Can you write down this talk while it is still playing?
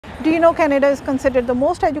Do you know Canada is considered the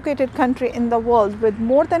most educated country in the world, with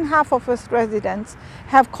more than half of its residents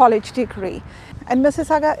have college degree. And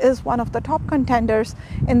Mississuga is one of the top contenders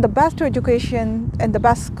in the best education and the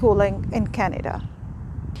best schooling in Canada.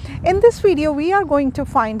 In this video, we are going to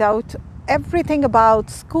find out everything about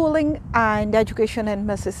schooling and education in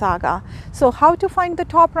Mississauga. So how to find the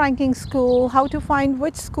top ranking school, how to find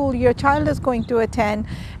which school your child is going to attend,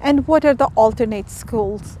 and what are the alternate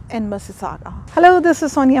schools in Mississauga. Hello, this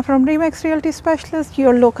is Sonia from Remax Realty Specialist,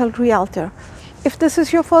 your local realtor. If this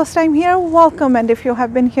is your first time here, welcome, and if you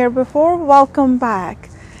have been here before, welcome back.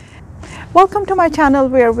 Welcome to my channel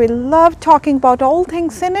where we love talking about all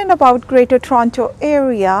things in and about Greater Toronto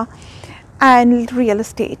area and real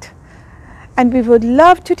estate. And we would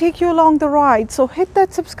love to take you along the ride, so hit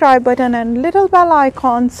that subscribe button and little bell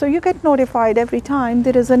icon so you get notified every time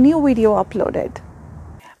there is a new video uploaded.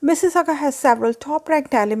 Mississauga has several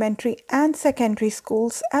top-ranked elementary and secondary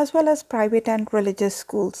schools as well as private and religious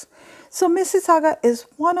schools. So Mississauga is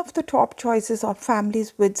one of the top choices of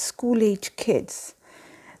families with school-age kids.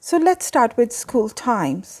 So let's start with school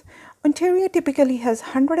times. Ontario typically has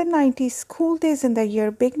 190 school days in the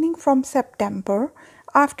year, beginning from September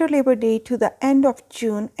after Labor Day to the end of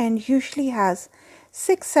June, and usually has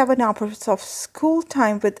 6-7 hours of school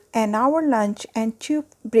time with an hour lunch and 2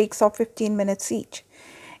 breaks of 15 minutes each.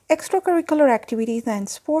 Extracurricular activities and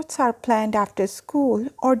sports are planned after school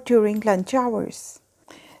or during lunch hours.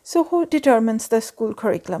 So who determines the school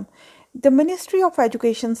curriculum? The Ministry of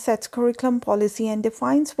Education sets curriculum policy and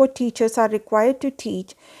defines what teachers are required to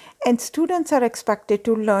teach and students are expected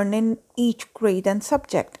to learn in each grade and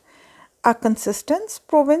subject. A consistent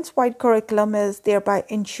province-wide curriculum is thereby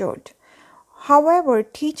ensured. However,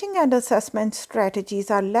 teaching and assessment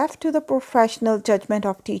strategies are left to the professional judgment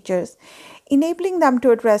of teachers, enabling them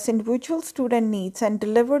to address individual student needs and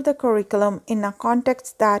deliver the curriculum in a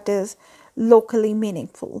context that is locally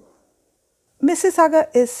meaningful. Mississauga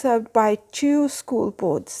is served by 2 school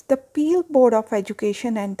boards, the Peel Board of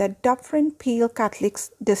Education and the Dufferin-Peel Catholic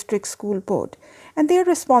District School Board, and they are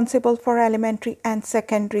responsible for elementary and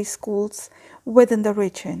secondary schools within the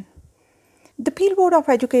region. The Peel Board of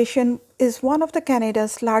Education is one of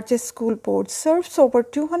Canada's largest school boards, serves over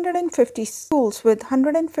 250 schools with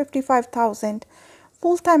 155,000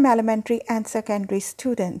 full-time elementary and secondary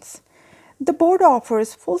students. The board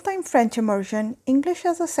offers full-time French immersion, English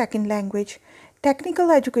as a second language, technical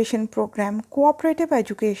education program, cooperative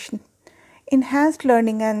education, enhanced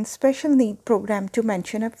learning and special need program, to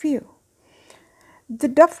mention a few. The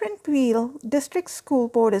Dufferin-Peel District School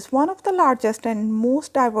Board is one of the largest and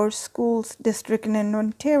most diverse schools district in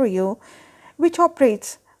Ontario, which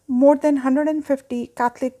operates more than 150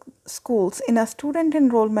 Catholic schools in a student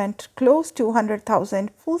enrollment close to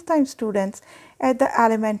 100,000 full-time students at the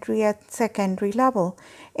elementary and secondary level,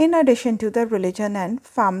 in addition to the religion and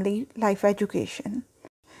family life education.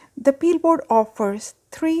 The Peel Board offers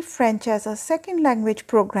 3 French as a second language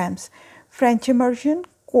programs: French Immersion,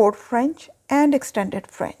 Core French, and Extended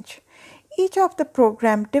French. Each of the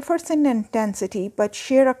programs differs in intensity but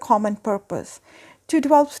share a common purpose: to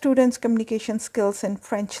develop students' communication skills in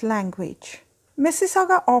French language.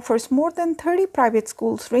 Mississauga offers more than 30 private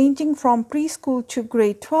schools ranging from preschool to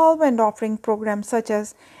grade 12 and offering programs such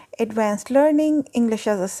as advanced learning, English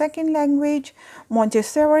as a second language,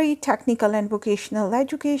 Montessori, technical and vocational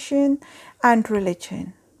education, and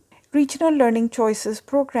religion. Regional Learning Choices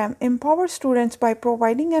program empowers students by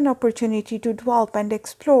providing an opportunity to develop and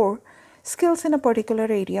explore skills in a particular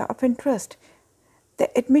area of interest. The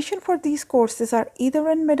admission for these courses are either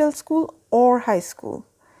in middle school or high school.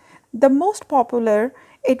 The most popular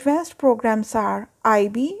advanced programs are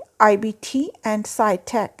IB, IBT, and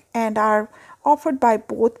Sci-Tech, and are offered by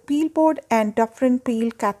both Peel Board and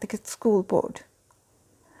Dufferin-Peel Catholic School Board.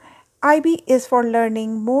 IB is for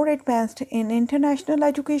learning more advanced in international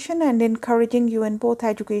education and encouraging you in both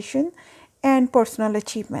education and personal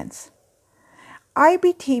achievements.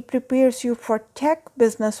 IBT prepares you for tech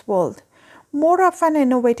business world, more of an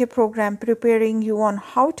innovative program preparing you on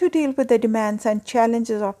how to deal with the demands and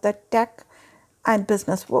challenges of the tech and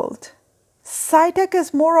business world. Sci-Tech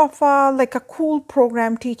is more of a cool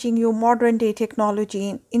program teaching you modern day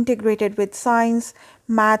technology integrated with science,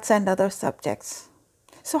 maths, and other subjects.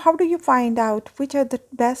 So how do you find out which are the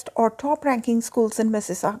best or top ranking schools in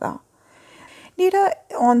Mississauga? Data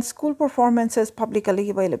on school performance is publicly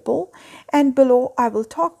available, and below I will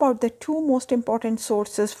talk about the 2 most important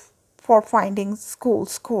sources for finding school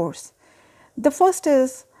scores. The first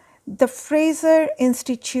is the Fraser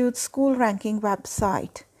Institute School Ranking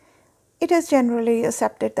website. It is generally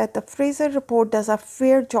accepted that the Fraser report does a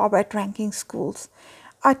fair job at ranking schools.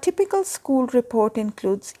 A typical school report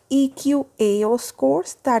includes EQAO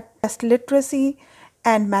scores that test literacy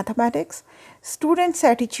and mathematics, students'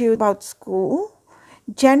 attitude about school,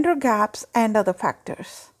 gender gaps, and other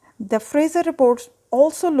factors. The Fraser reports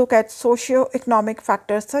also look at socio-economic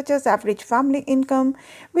factors such as average family income,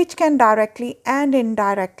 which can directly and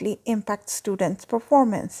indirectly impact students'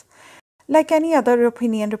 performance. Like any other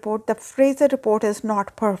opinion report, the Fraser report is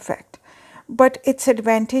not perfect, but its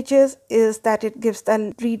advantages is that it gives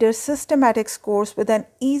the reader systematic scores with an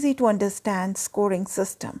easy to understand scoring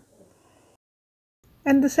system.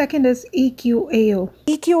 And the second is EQAO.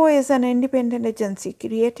 EQAO is an independent agency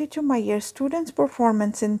created to measure students'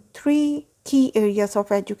 performance in three key areas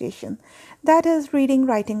of education, that is reading,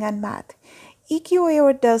 writing, and math.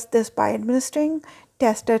 EQAO does this by administering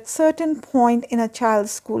tests at certain point in a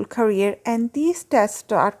child's school career, and these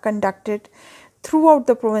tests are conducted throughout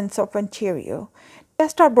the province of Ontario.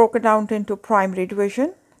 Tests are broken down into primary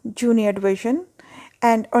division, junior division,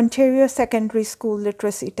 and Ontario Secondary School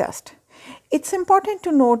Literacy Test. It's important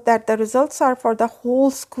to note that the results are for the whole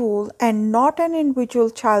school and not an individual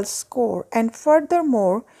child's score, and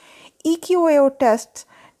furthermore, EQAO test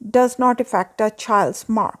does not affect a child's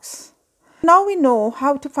marks. Now we know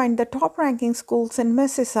how to find the top ranking schools in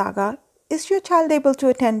Mississuaga. Is your child able to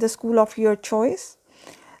attend the school of your choice?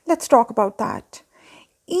 Let's talk about that.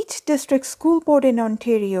 Each district school board in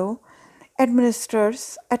Ontario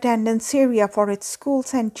administers attendance area for its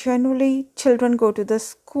schools, and generally children go to the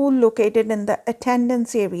school located in the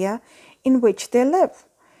attendance area in which they live.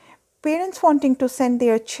 Parents wanting to send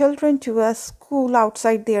their children to a school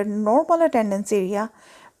outside their normal attendance area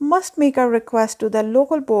must make a request to the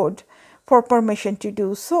local board for permission to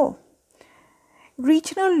do so.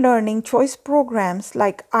 Regional learning choice programs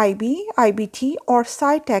like IB, IBT, or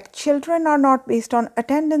SciTech children are not based on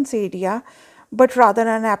attendance area, but rather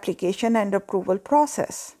an application and approval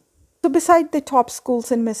process. So beside the top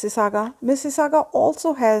schools in Mississauga, Mississauga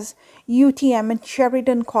also has UTM and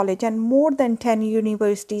Sheridan College and more than 10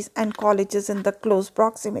 universities and colleges in the close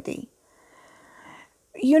proximity.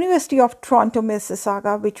 University of Toronto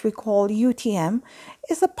Mississauga, which we call UTM,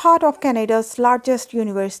 is a part of Canada's largest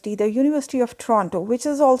university, the University of Toronto, which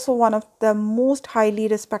is also one of the most highly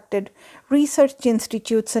respected research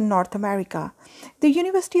institutes in North America. The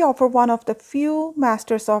university offers one of the few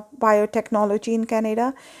Masters of Biotechnology in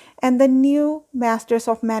Canada and the new Masters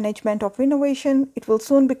of Management of Innovation. It will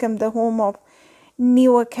soon become the home of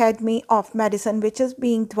new Academy of Medicine, which is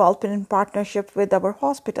being developed in partnership with our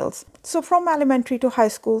hospitals. So from elementary to high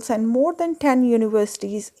schools and more than 10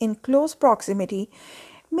 universities in close proximity,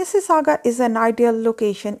 Mississauga is an ideal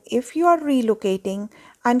location if you are relocating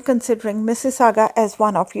and considering Mississauga as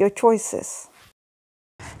one of your choices.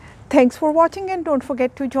 Thanks for watching, and don't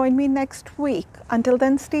forget to join me next week. Until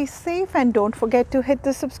then, stay safe and don't forget to hit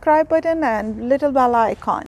the subscribe button and little bell icon.